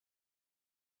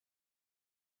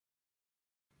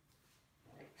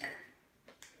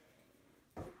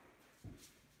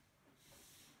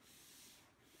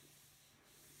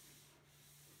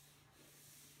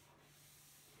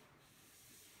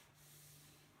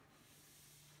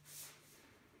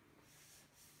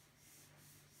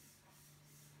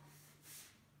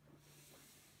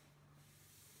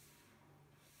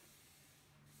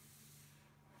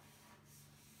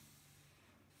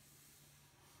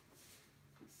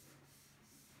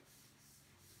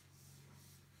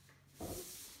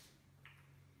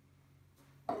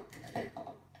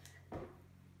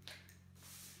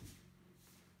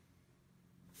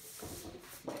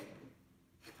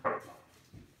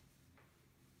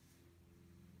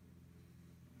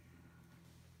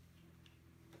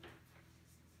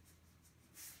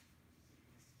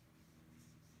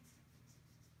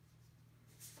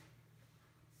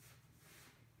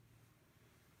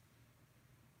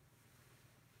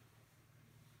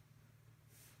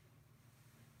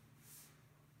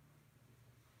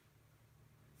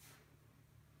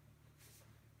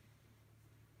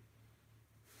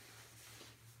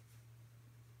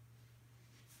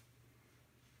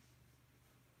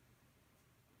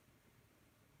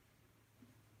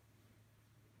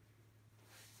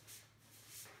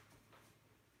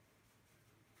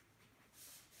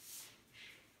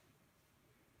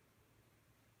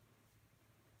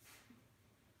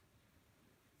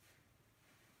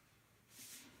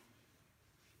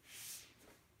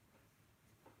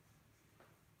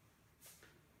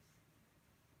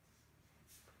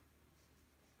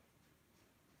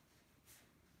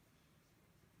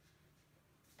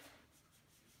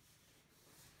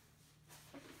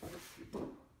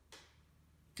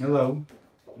Hello,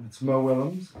 it's Mo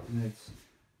Willems, and it's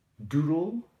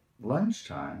Doodle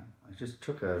lunchtime. I just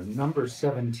took a number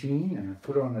 17 and I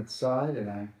put it on its side, and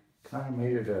I kind of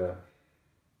made it a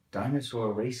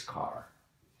dinosaur race car.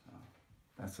 So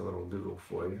that's a little doodle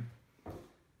for you.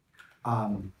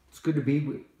 It's good to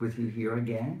be with you here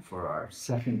again for our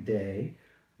second day.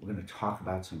 We're going to talk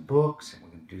about some books, and we're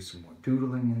going to do some more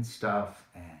doodling and stuff.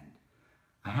 And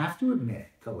I have to admit,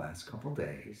 the last couple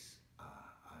days,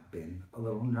 I've been a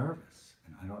little nervous.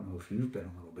 And I don't know if you've been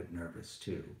a little bit nervous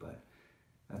too, but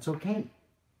that's okay.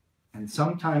 And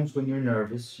sometimes when you're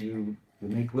nervous, you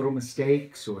make little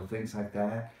mistakes or things like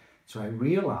that. So I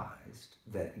realized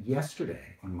that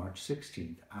yesterday, on March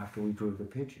 16th, after we drew the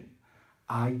pigeon,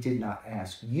 I did not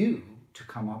ask you to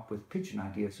come up with pigeon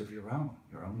ideas of your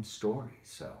own stories.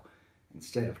 So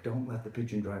instead of "Don't let the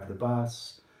pigeon drive the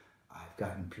bus," I've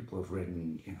gotten people who've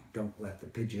written, "Don't let the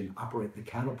pigeon operate the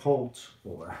catapult,"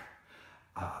 or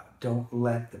 "Don't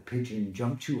let the pigeon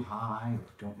jump too high," or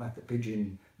 "Don't let the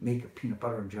pigeon make a peanut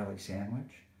butter and jelly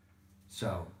sandwich."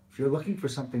 So if you're looking for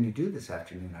something to do this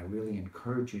afternoon, I really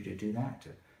encourage you to do that,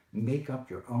 to make up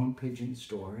your own pigeon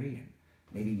story and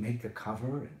maybe make the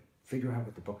cover and figure out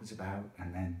what the book is about,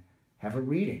 and then have a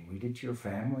reading. Read it to your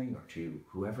family or to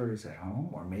whoever is at home,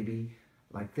 or maybe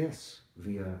like this,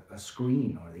 via a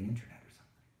screen or the internet or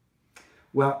something.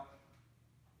 Well,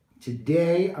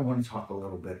 today I want to talk a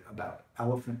little bit about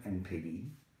Elephant and Piggy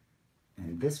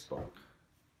and this book.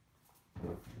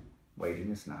 Waiting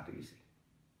is not easy.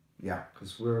 Yeah,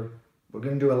 because we're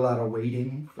going to do a lot of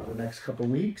waiting for the next couple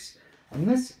weeks. And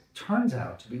this turns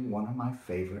out to be one of my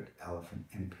favorite Elephant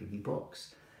and Piggy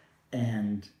books.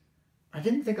 And I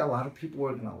didn't think a lot of people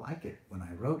were going to like it when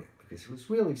I wrote it, because it was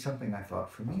really something I thought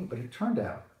for me, but it turned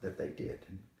out that they did.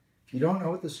 And if you don't know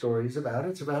what the story is about,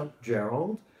 it's about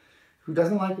Gerald, who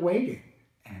doesn't like waiting.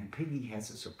 And Piggy has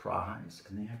a surprise,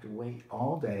 and they have to wait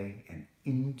all day and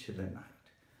into the night.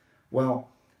 Well,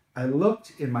 I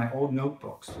looked in my old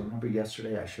notebooks. Remember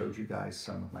yesterday I showed you guys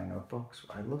some of my notebooks?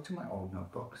 I looked in my old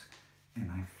notebooks, and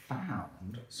I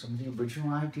found some of the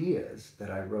original ideas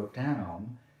that I wrote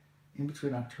down in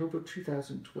between October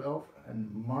 2012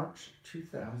 and March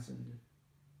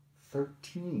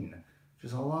 2013, which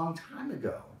is a long time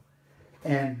ago.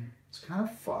 And it's kind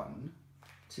of fun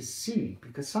to see,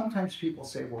 because sometimes people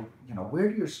say, well, where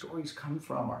do your stories come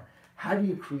from? Or how do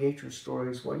you create your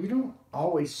stories? Well, you don't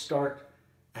always start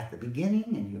at the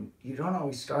beginning, and you don't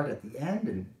always start at the end,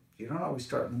 and you don't always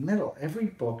start in the middle. Every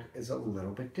book is a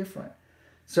little bit different.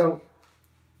 So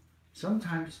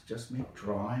sometimes just make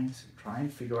drawings and try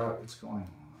and figure out what's going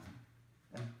on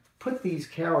and put these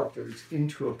characters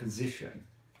into a position.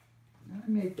 And I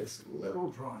made this little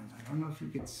drawing. I don't know if you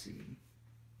can see.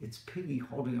 It's Piggy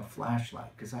holding a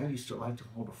flashlight, because I used to like to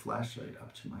hold a flashlight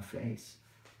up to my face.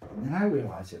 And then I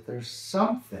realized that there's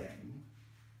something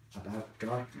about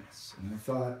darkness. And I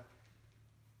thought,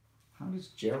 how does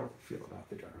Gerald feel about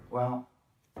the dark? Well,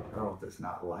 Gerald does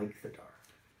not like the dark.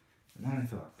 And then I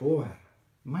thought, boy,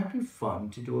 it might be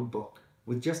fun to do a book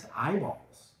with just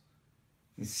eyeballs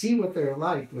and see what they're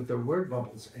like with their word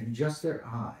bubbles and just their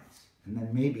eyes. And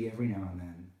then maybe every now and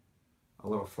then a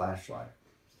little flashlight.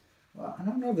 Well, I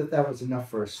don't know that that was enough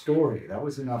for a story. That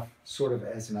was enough sort of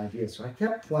as an idea. So I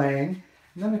kept playing,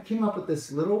 and then I came up with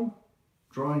this little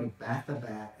drawing of Bat the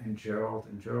Bat and Gerald.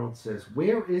 And Gerald says,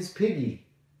 "Where is Piggy?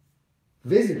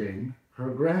 Visiting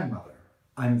her grandmother.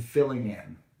 I'm filling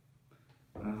in."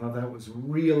 And I thought that was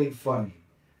really funny,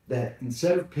 that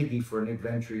instead of Piggy for an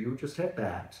adventure, you would just have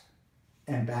Bat,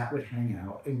 and Bat would hang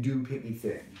out and do Piggy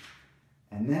things.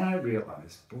 And then I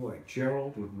realized, boy,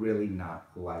 Gerald would really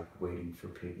not like waiting for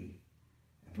Piggy.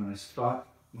 And when I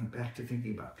went back to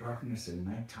thinking about darkness and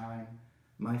nighttime,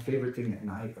 my favorite thing at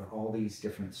night are all these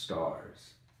different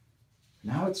stars.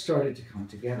 Now it started to come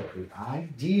together, the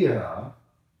idea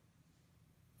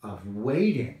of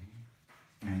waiting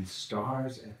and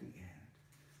stars at the end.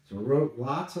 So I wrote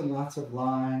lots and lots of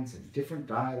lines and different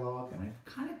dialogue, and I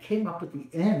kind of came up with the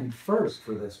end first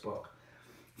for this book.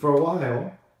 For a while,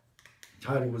 the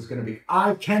title was going to be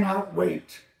 "I Cannot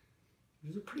Wait." It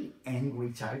was a pretty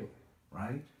angry title,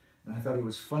 right? And I thought it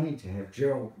was funny to have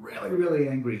Gerald really, really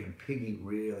angry and Piggy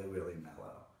really, really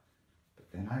mellow.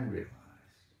 But then I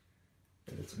realized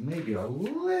that it's maybe a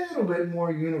little bit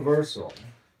more universal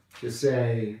to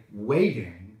say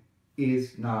waiting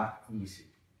is not easy.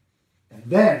 And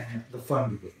then the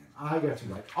fun began. I got to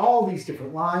write all these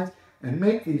different lines and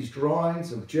make these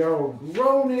drawings of Gerald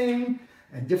groaning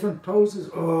and different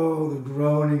poses. Oh, the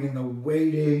groaning and the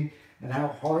waiting and how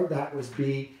hard that was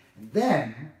be. And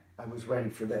then I was ready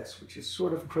for this, which is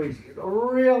sort of crazy. It's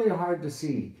really hard to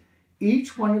see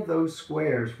each one of those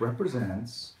squares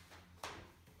represents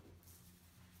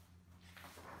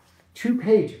 2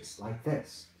 pages like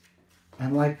this.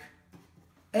 And like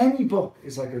any book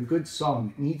is like a good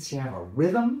song, it needs to have a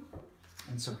rhythm.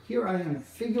 And so here I am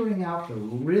figuring out the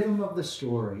rhythm of the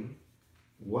story,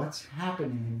 what's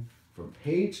happening from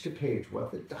page to page,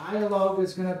 what the dialogue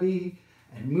is going to be,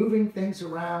 and moving things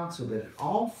around so that it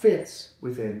all fits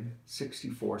within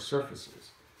 64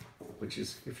 surfaces, which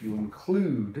is, if you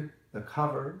include the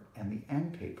cover and the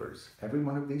end papers, every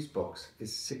one of these books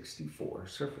is 64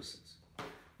 surfaces.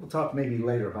 We'll talk maybe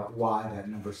later about why that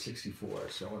number 64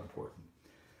 is so important.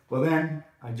 Well, then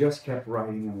I just kept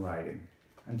writing and writing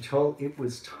until it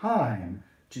was time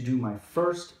to do my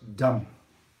first dummy.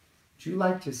 Would you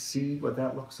like to see what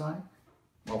that looks like?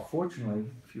 Well, fortunately,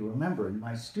 if you remember, in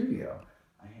my studio,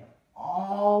 I have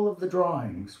all of the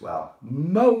drawings, well,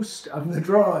 most of the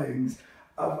drawings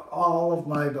of all of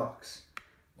my books.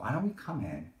 Why don't we come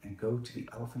in and go to the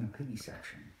Elephant and Piggy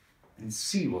section and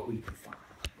see what we can find.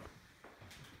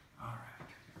 All right.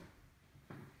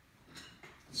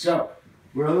 So,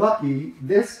 we're lucky,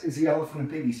 this is the Elephant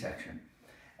and Piggy section.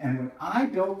 And when I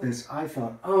built this, I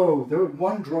thought, oh, there was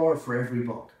one drawer for every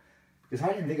book. Because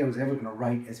I didn't think I was ever going to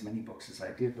write as many books as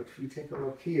I did. But if you take a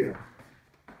look here,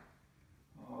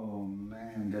 oh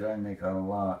man, did I make a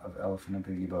lot of Elephant and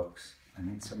Piggy books. I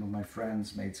mean, some of my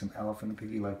friends made some Elephant and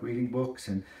Piggy like reading books,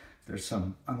 and there's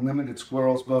some Unlimited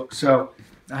Squirrels books. So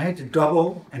I had to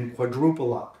double and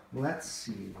quadruple up. Let's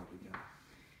see what we got.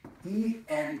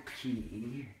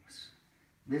 ENP,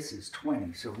 this is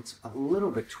 20, so it's a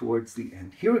little bit towards the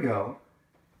end. Here we go.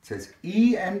 It says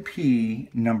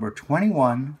ENP number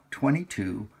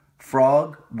 2122,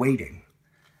 Frog Waiting.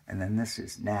 And then this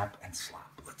is Nap and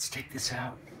Slop. Let's take this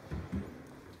out.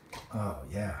 Oh,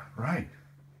 yeah, right.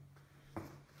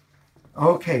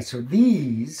 Okay, so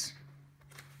these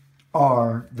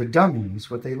are the dummies,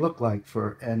 what they look like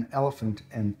for an Elephant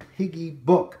and Piggy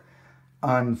book.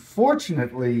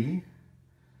 Unfortunately,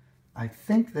 I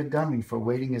think the dummy for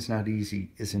Waiting is Not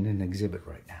Easy is in an exhibit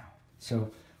right now.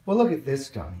 So we'll look at this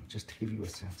dummy, just to give you a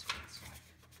sense of what it's like.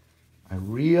 I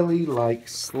really like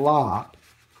Slop.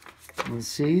 You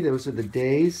see, those are the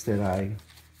days that I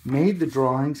made the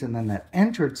drawings, and then that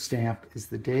entered stamp is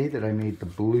the day that I made the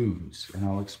blues. And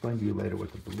I'll explain to you later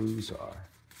what the blues are.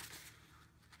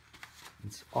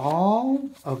 It's all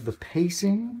of the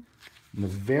pacing and the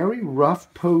very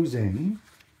rough posing,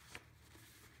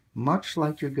 much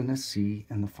like you're going to see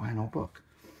in the final book.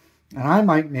 And I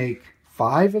might make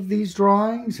 5 of these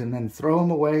drawings and then throw them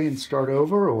away and start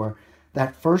over, or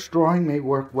that first drawing may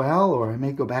work well, or I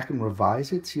may go back and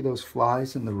revise it. See those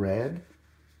flies in the red?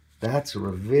 That's a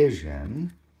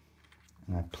revision.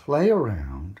 And I play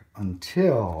around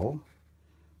until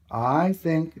I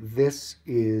think this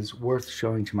is worth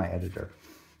showing to my editor.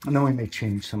 And then we may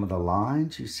change some of the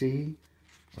lines, you see,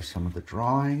 or some of the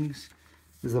drawings.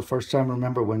 This is the first time,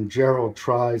 remember, when Gerald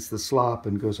tries the Slop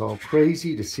and goes all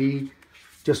crazy to see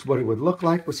just what it would look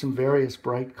like with some various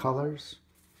bright colors.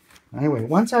 Anyway,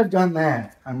 once I've done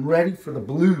that, I'm ready for the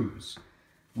blues,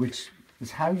 which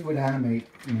is how you would animate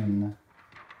in...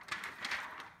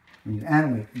 When you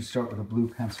animate, you start with a blue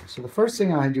pencil. So the first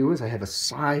thing I do is I have a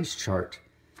size chart.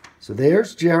 So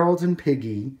there's Gerald and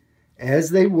Piggy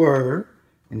as they were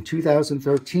in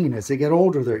 2013. As they get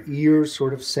older, their ears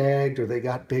sort of sagged or they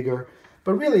got bigger.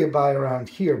 But really by around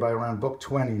here, by around book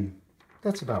 20,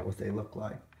 that's about what they look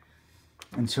like.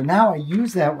 And so now I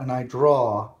use that when I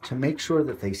draw to make sure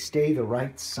that they stay the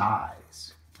right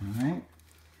size. All right?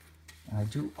 And I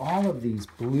do all of these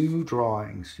blue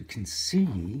drawings. You can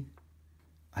see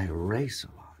I erase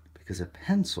a lot because a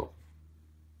pencil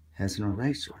has an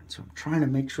eraser. And so I'm trying to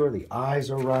make sure the eyes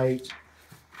are right.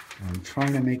 I'm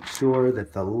trying to make sure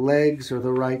that the legs are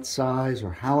the right size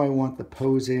or how I want the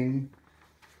posing.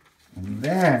 And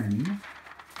then,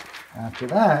 after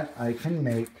that, I can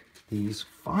make these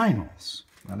finals.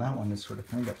 Now that one is sort of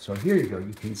turned up. So here you go.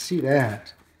 You can see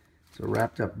that. It's a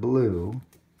wrapped up blue.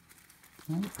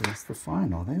 And there's the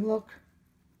final. They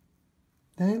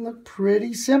look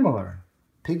pretty similar.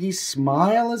 Piggy's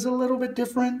smile is a little bit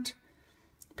different.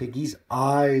 Piggy's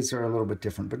eyes are a little bit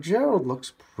different. But Gerald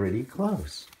looks pretty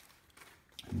close.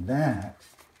 And that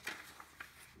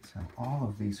is how all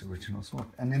of these originals look.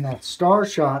 And in that star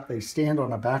shot, they stand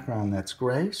on a background that's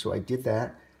gray. So I did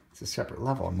that. It's a separate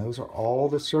level. And those are all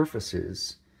the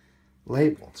surfaces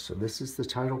labeled. So this is the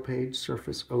title page,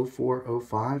 Surface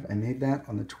 0405. I made that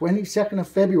on the 22nd of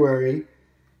February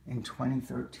in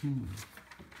 2013.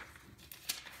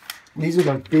 These are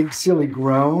the big silly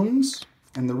groans.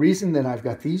 And the reason that I've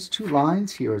got these 2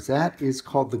 lines here is that is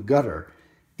called the gutter.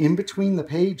 in between the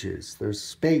pages, there's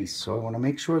space. So I want to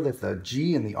make sure that the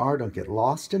G and the R don't get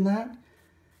lost in that.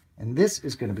 And this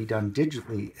is going to be done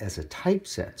digitally as a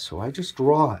typeset. So I just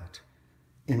draw it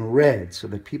in red so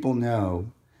that people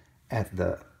know at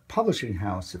the publishing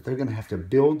house that they're going to have to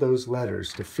build those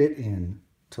letters to fit in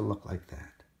to look like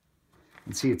that.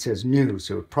 And see, it says new,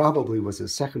 so it probably was a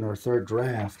second or third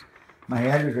draft. My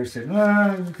editor said,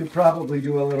 well, you could probably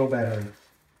do a little better.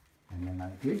 And then I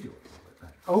did do a little bit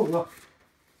better. Oh, look,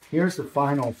 here's the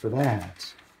final for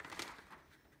that.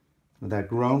 With that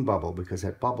groan bubble, because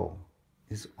that bubble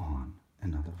is on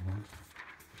another one.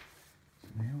 So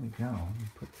there we go. We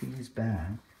put these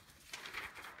back.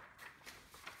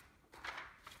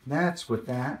 That's what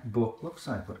that book looks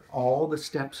like, what all the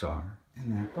steps are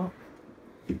in that book.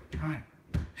 All right,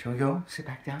 shall we go sit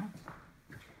back down?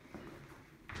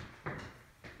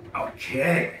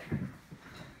 Okay.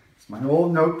 It's my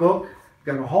old notebook.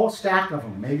 Got a whole stack of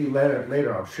them. Maybe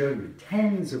later I'll show you.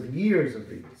 Tens of years of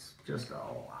these. Just a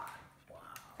lot. Wow.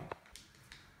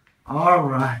 All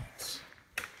right.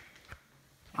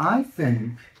 I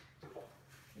think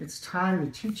it's time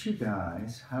to teach you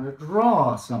guys how to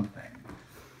draw something.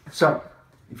 So,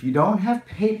 if you don't have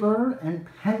paper and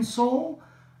pencil,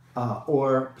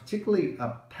 or particularly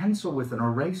a pencil with an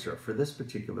eraser for this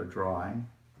particular drawing,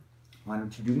 why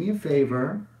don't you do me a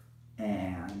favor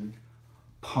and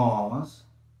pause.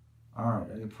 All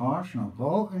right, you pause. Now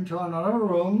go into another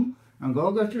room and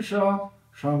go get yourself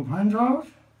some pencils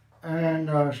and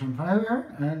some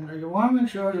paper. And you want to make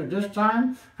sure that this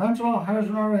time pencil has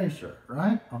an eraser,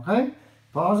 right? Okay?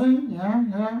 Pausing. Yeah.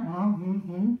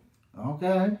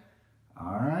 Okay.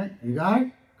 All right. You got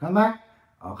it? Come back.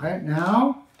 Okay.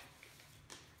 Now,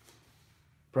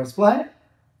 press play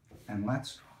and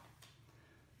let's draw.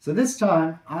 So this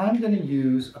time, I'm going to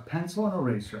use a pencil and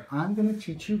eraser. I'm going to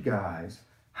teach you guys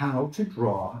how to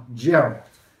draw Gerald.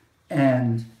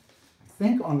 And I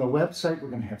think on the website, we're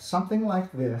going to have something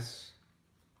like this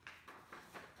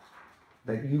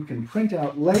that you can print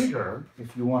out later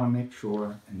if you want to make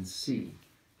sure and see.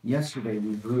 Yesterday,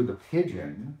 we drew the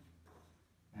pigeon,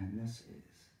 and this is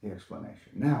the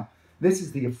explanation. Now, this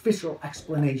is the official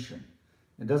explanation.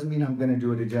 It doesn't mean I'm going to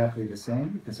do it exactly the same,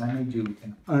 because I may do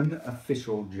an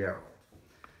unofficial Gerald.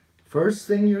 First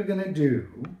thing you're going to do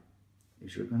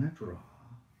is you're going to draw.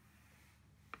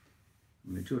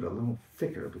 I'm going to do it a little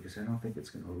thicker because I don't think it's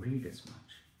going to read as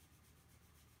much.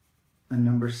 A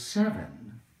number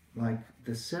 7, like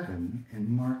the 7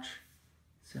 in March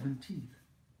 17th.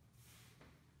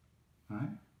 All right?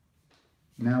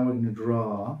 Now we're going to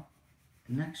draw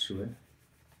next to it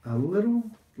a little,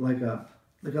 like a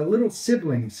little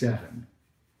sibling 7,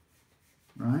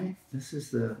 right? This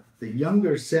is the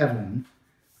younger 7,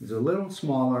 is a little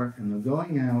smaller, and they're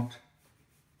going out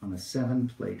on a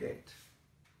 7 play date.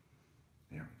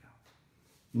 There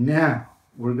we go. Now,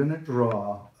 we're going to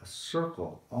draw a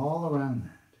circle all around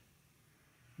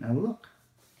that. Now look,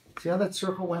 see how that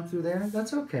circle went through there?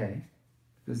 That's okay,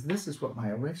 because this is what my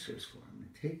eraser is for. I'm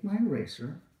going to take my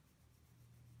eraser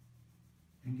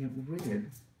and get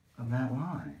rid of that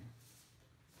line.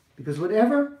 Because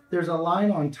whenever there's a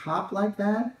line on top like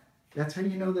that, that's how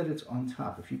you know that it's on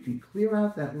top. If you can clear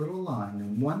out that little line,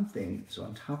 then one thing is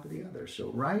on top of the other. So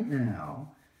right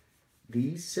now,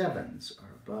 these 7s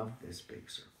are above this big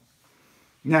circle.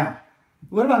 Now,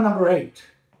 what about number 8?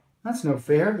 That's no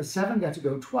fair. The 7 got to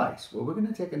go twice. Well, we're going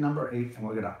to take a number 8 and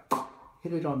we're going to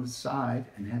hit it on the side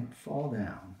and have it fall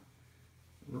down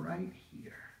right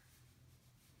here.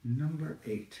 Number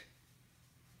 8.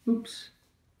 Oops.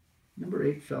 Number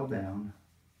 8 fell down.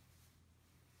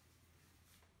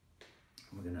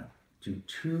 We're going to do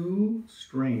 2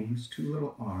 strings, 2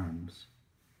 little arms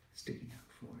sticking out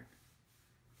for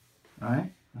it. All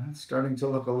right? That's starting to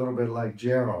look a little bit like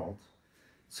Gerald.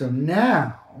 So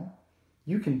now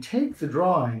you can take the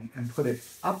drawing and put it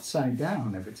upside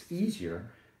down if it's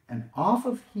easier, and off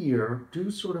of here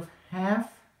do sort of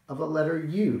half of a letter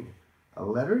U. A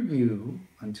letter U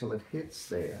until it hits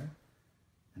there,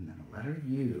 and then a letter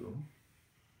U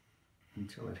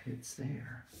until it hits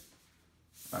there.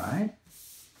 All right?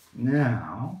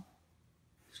 Now,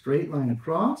 straight line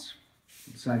across,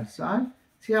 from side to side.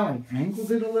 See how I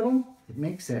angled it a little? It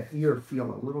makes that ear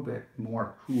feel a little bit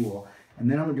more cool.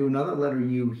 And then I'm going to do another letter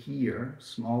U here,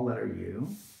 small letter U.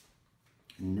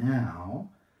 And now,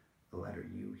 the letter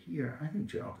U here. I think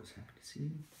Gerald is happy to see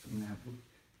you. I'm going to have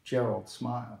Gerald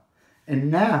smile. And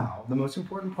now, the most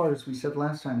important part, as we said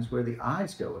last time, is where the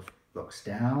eyes go. If it looks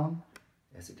down,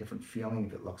 it has a different feeling.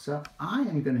 If it looks up, I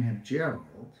am going to have Gerald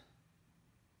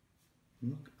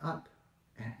look up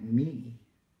at me,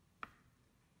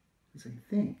 because I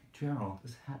think Gerald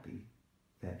is happy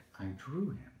that I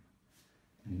drew him.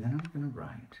 And then I'm going to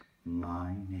write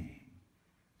my name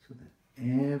so that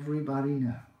everybody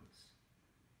knows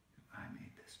that I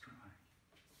made this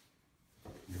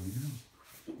drawing. There we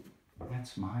go.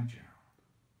 That's my Gerald.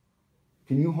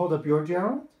 Can you hold up your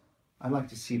Gerald? I'd like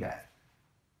to see that.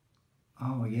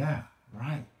 Oh, yeah,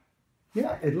 right.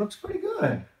 Yeah, it looks pretty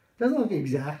good. Doesn't look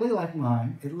exactly like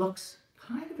mine. It looks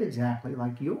kind of exactly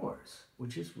like yours,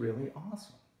 which is really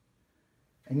awesome.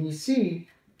 And you see,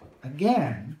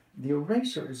 again, the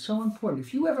eraser is so important.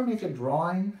 If you ever make a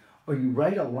drawing or you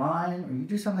write a line or you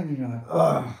do something and you're like,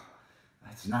 oh,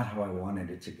 that's not how I wanted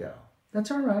it to go.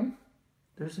 That's all right.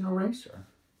 There's an eraser.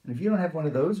 And if you don't have one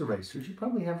of those erasers, you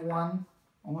probably have one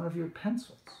on one of your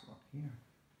pencils. Look here.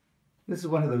 This is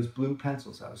one of those blue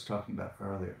pencils I was talking about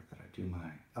earlier that I do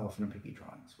my elephant and piggy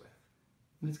drawings with.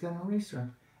 And it's got an eraser.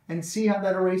 And see how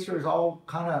that eraser is all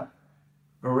kind of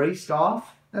erased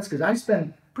off? That's because I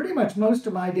spend pretty much most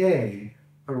of my day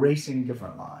erasing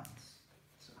different lines.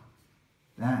 So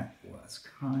that was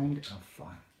kind of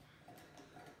fun.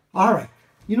 All right.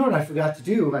 You know what I forgot to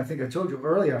do? I think I told you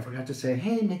earlier, I forgot to say,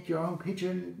 hey, make your own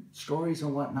pigeon stories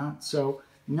and whatnot. So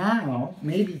now,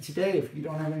 maybe today, if you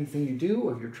don't have anything to do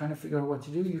or if you're trying to figure out what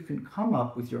to do, you can come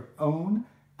up with your own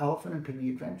elephant and piggy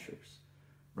adventures.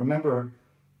 Remember,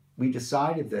 we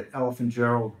decided that Elephant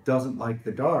Gerald doesn't like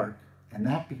the dark, and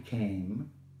that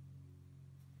became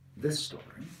this story,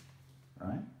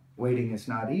 right? Waiting is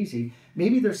not easy.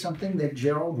 Maybe there's something that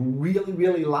Gerald really,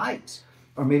 really likes.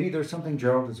 Or maybe there's something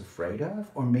Gerald is afraid of.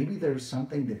 Or maybe there's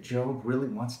something that Gerald really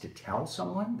wants to tell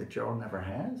someone that Gerald never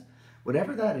has.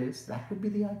 Whatever that is, that could be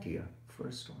the idea for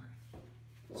a story.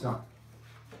 So,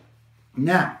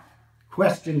 now,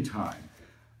 question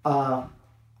time.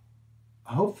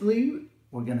 Hopefully,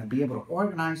 we're going to be able to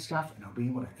organize stuff and I'll be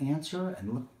able to answer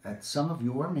and look at some of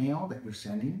your mail that you're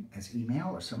sending as email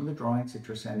or some of the drawings that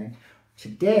you're sending.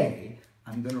 Today,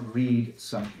 I'm going to read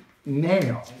some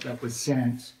mail that was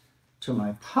sent to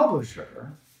my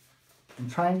publisher and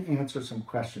try and answer some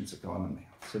questions that go in the mail.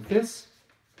 So this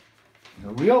is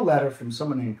a real letter from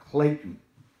someone named Clayton.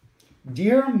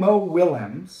 Dear Mo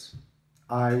Willems,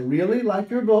 I really like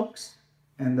your books,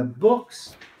 and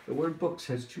the word books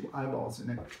has 2 eyeballs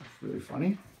in it. It's really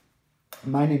funny.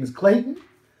 My name is Clayton.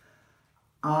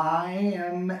 I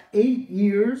am 8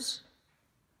 years,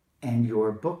 and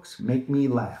your books make me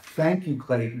laugh. Thank you,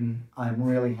 Clayton. I'm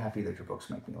really happy that your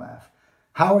books make me laugh.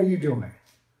 How are you doing?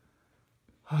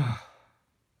 I'm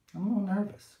a little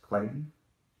nervous, Clayton.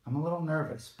 I'm a little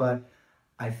nervous, but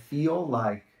I feel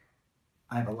like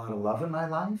I have a lot of love in my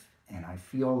life, and I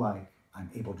feel like I'm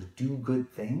able to do good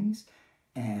things.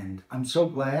 And I'm so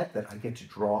glad that I get to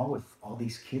draw with all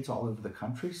these kids all over the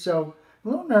country. So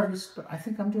I'm a little nervous, but I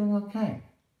think I'm doing okay.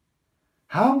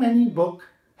 How many books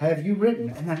have you written?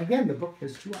 And then again, the book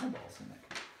has 2 eyeballs in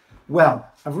it. Well,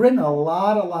 I've written a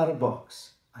lot of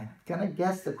books. I'm going to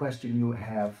guess the question you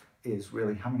have is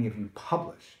really how many have you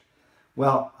published?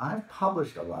 Well, I've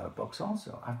published a lot of books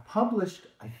also. I've published,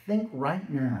 I think right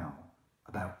now,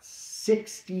 about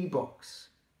 60 books.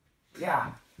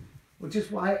 Yeah. Which is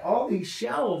why all these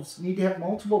shelves need to have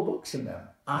multiple books in them.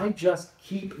 I just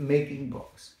keep making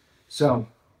books. So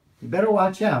you better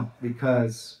watch out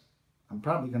because I'm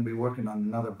probably going to be working on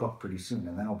another book pretty soon,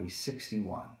 and that'll be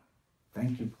 61.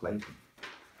 Thank you, Clayton.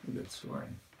 Good story.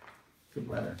 Good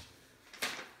letter.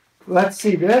 Let's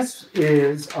see. This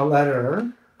is a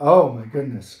letter. Oh, my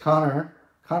goodness. Connor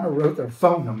wrote their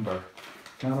phone number.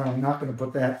 Connor, I'm not going to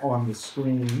put that on the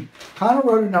screen. Connor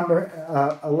wrote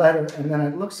a letter, and then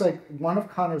it looks like one of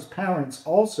Connor's parents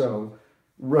also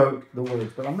wrote the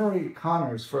words. But I'm going to read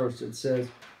Connor's first. It says,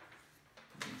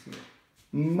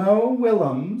 Mo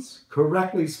Willems,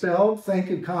 correctly spelled, thank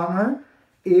you, Connor,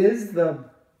 is the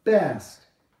best.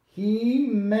 He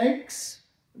makes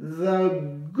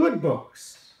the good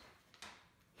books.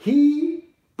 He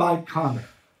by Connor.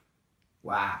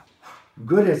 Wow.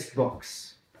 Goodest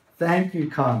books. Thank you,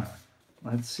 Connor.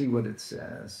 Let's see what it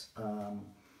says.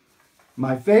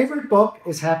 My favorite book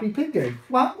is Happy Pig Day.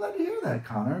 Well, I'm glad to hear that,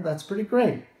 Connor. That's pretty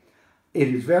great. It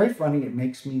is very funny. It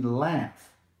makes me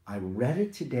laugh. I read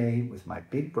it today with my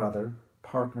big brother,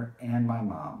 partner, and my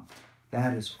mom.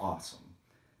 That is awesome.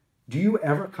 Do you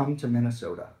ever come to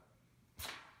Minnesota?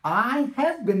 I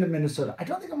have been to Minnesota. I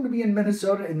don't think I'm going to be in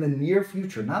Minnesota in the near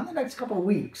future, not in the next couple of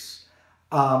weeks.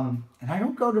 And I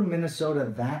don't go to Minnesota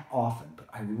that often, but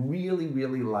I really,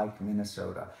 really like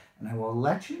Minnesota. And I will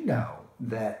let you know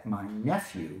that my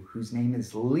nephew, whose name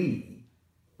is Lee,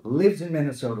 lives in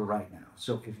Minnesota right now.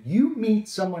 So if you meet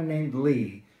someone named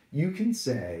Lee, you can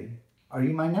say, are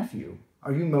you my nephew?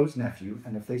 Are you Mo's nephew?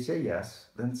 And if they say yes,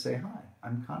 then say hi.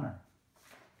 I'm Connor.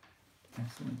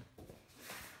 Excellent.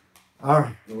 All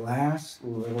right, the last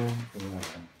little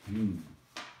letter.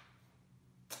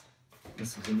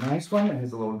 This is a nice one. It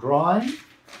has a little drawing.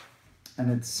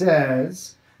 And it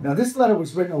says, now this letter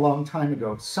was written a long time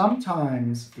ago.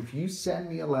 Sometimes if you send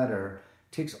me a letter,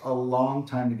 it takes a long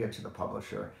time to get to the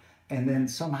publisher. And then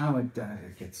somehow it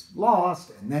gets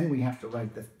lost. And then we have to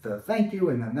write the thank you.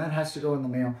 And then that has to go in the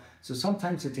mail. So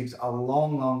sometimes it takes a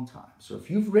long, long time. So if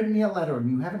you've written me a letter and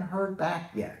you haven't heard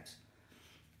back yet,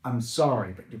 I'm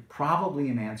sorry, but probably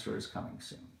an answer is coming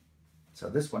soon. So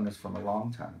this one is from a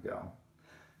long time ago.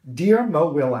 Dear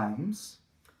Mo Willems,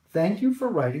 thank you for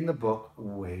writing the book,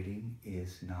 Waiting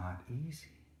is Not Easy.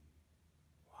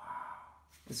 Wow.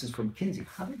 This is from Kinsey.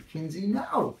 How did Kinsey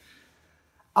know?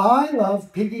 I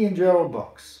love Piggy and Gerald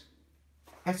books.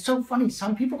 It's so funny.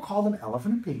 Some people call them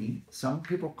Elephant and Piggy. Some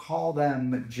people call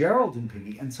them Gerald and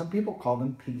Piggy. And some people call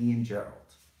them Piggy and Gerald.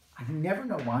 I never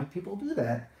know why people do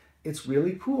that. It's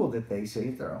really cool that they say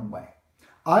it their own way.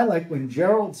 I like when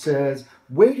Gerald says,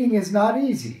 waiting is not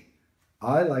easy.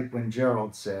 I like when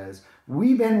Gerald says,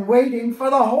 we've been waiting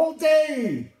for the whole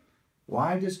day.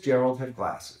 Why does Gerald have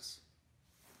glasses?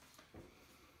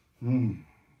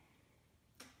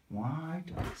 Why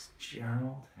does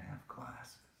Gerald have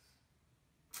glasses?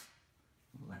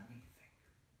 Let me think.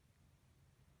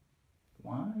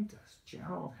 Why does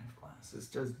Gerald have glasses?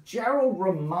 Does Gerald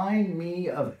remind me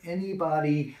of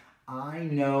anybody I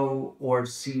know or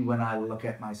see when I look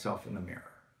at myself in the mirror?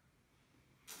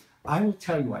 I will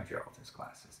tell you why Gerald has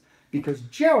glasses. Because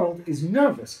Gerald is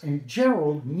nervous and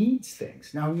Gerald needs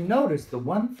things. Now you notice the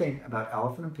one thing about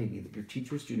Elephant and Piggy that your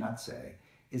teachers do not say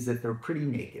is that they're pretty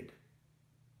naked.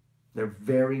 They're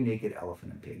very naked,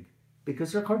 Elephant and Pig,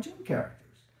 because they're cartoon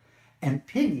characters. And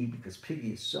Piggy, because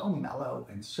Piggy is so mellow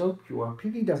and so pure,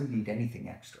 Piggy doesn't need anything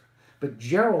extra. But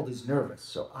Gerald is nervous,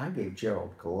 so I gave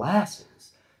Gerald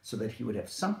glasses so that he would have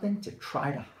something to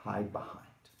try to hide behind.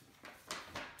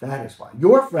 That is why.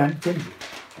 Your friend, Kinsey.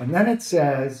 And then it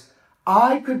says,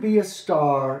 I could be a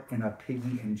star in a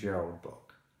Piggy and Gerald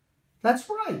book. That's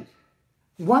right.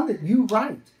 One that you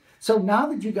write. So now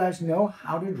that you guys know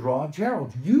how to draw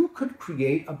Gerald, you could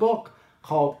create a book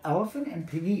called Elephant and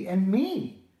Piggy and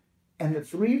Me. And the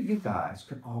three of you guys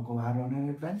could all go out on an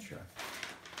adventure.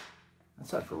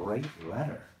 That's a great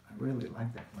letter. I really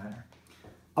like that letter.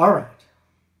 All right.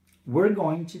 We're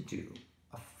going to do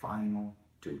a final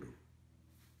doodle.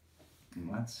 And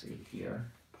let's see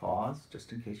here. Pause,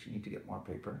 just in case you need to get more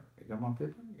paper. You got more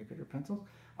paper? You got your pencils?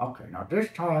 Okay, now this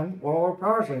time, while we're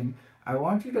pausing, I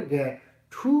want you to get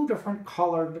 2 different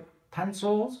colored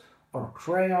pencils or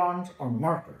crayons or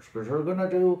markers, because we're going to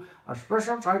do a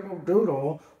special type of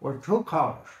doodle with 2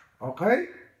 colors. Okay?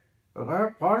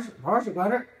 Okay, pause, you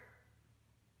got it?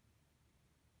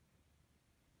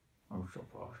 Oh, so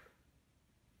paused.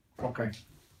 Okay.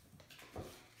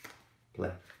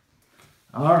 Play.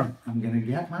 All right, I'm going to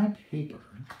get my paper.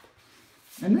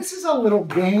 And this is a little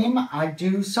game I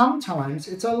do sometimes.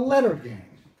 It's a letter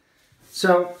game.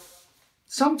 So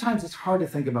sometimes it's hard to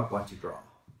think about what to draw.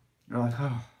 You're like,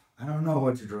 oh, I don't know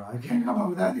what to draw. I can't come up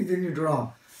with anything to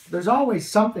draw. There's always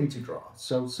something to draw.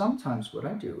 So sometimes what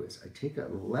I do is I take a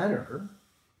letter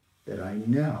that I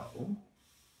know,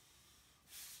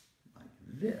 like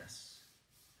this.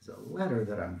 It's a letter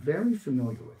that I'm very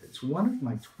familiar with. It's one of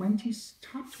my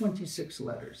top 26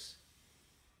 letters.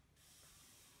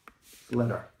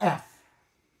 Letter F.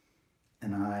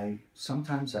 And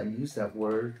sometimes I use that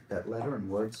letter in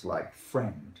words like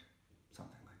friend,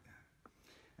 something like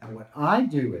that. And what I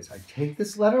do is I take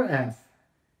this letter F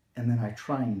and then I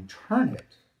try and turn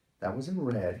it. That was in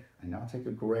red. I now take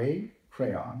a gray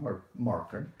crayon or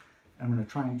marker. And I'm going to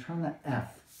try and turn that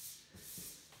F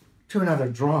to another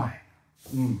drawing.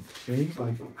 See,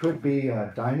 like it could be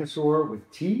a dinosaur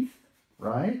with teeth,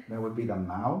 right? That would be the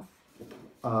mouth.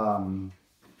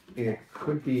 It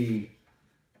could be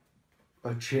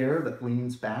a chair that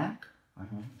leans back.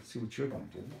 See what you're going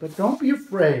to do. But don't be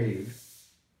afraid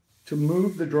to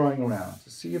move the drawing around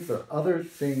to see if there are other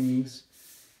things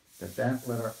that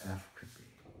letter F could be.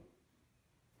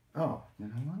 Oh, you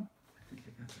know what? I think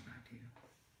I got an idea.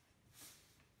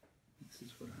 This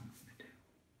is what I'm going to do.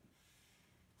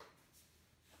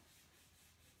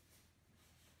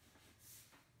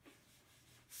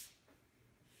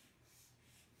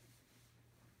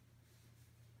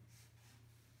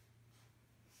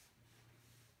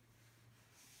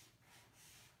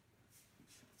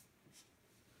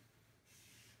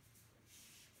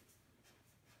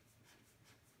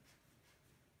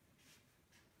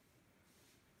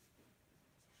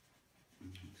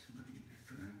 Somebody in there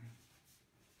driving.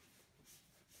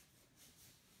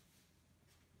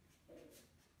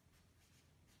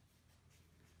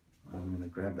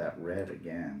 grab that red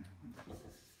again.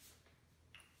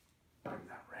 Grab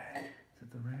that red. Is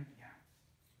it the red? Yeah.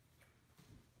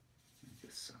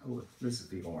 Oh, this is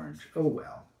the orange. Oh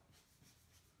well.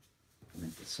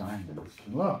 Make the sign.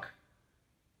 Look.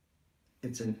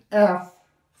 It's an F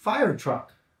fire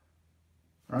truck.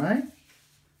 All right?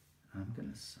 I'm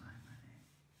going to sign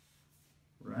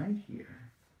my name right here.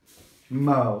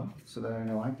 Mo, so that I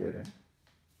know I did it.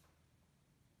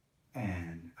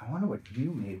 And I wonder what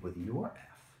you made with your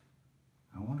F.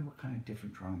 I wonder what kind of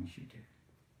different drawings you did.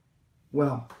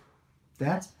 Well,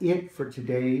 that's it for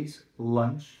today's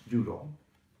lunch doodle.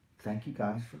 Thank you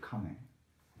guys for coming.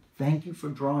 Thank you for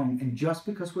drawing. And just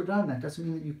because we're done, that doesn't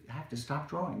mean that you have to stop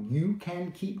drawing. You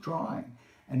can keep drawing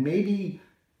and maybe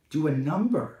do a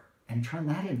number and turn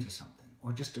that into something,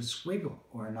 or just a squiggle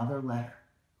or another letter.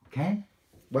 Okay?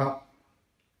 Well,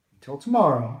 until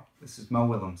tomorrow, this is Mo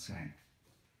Willems saying,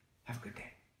 have a good day.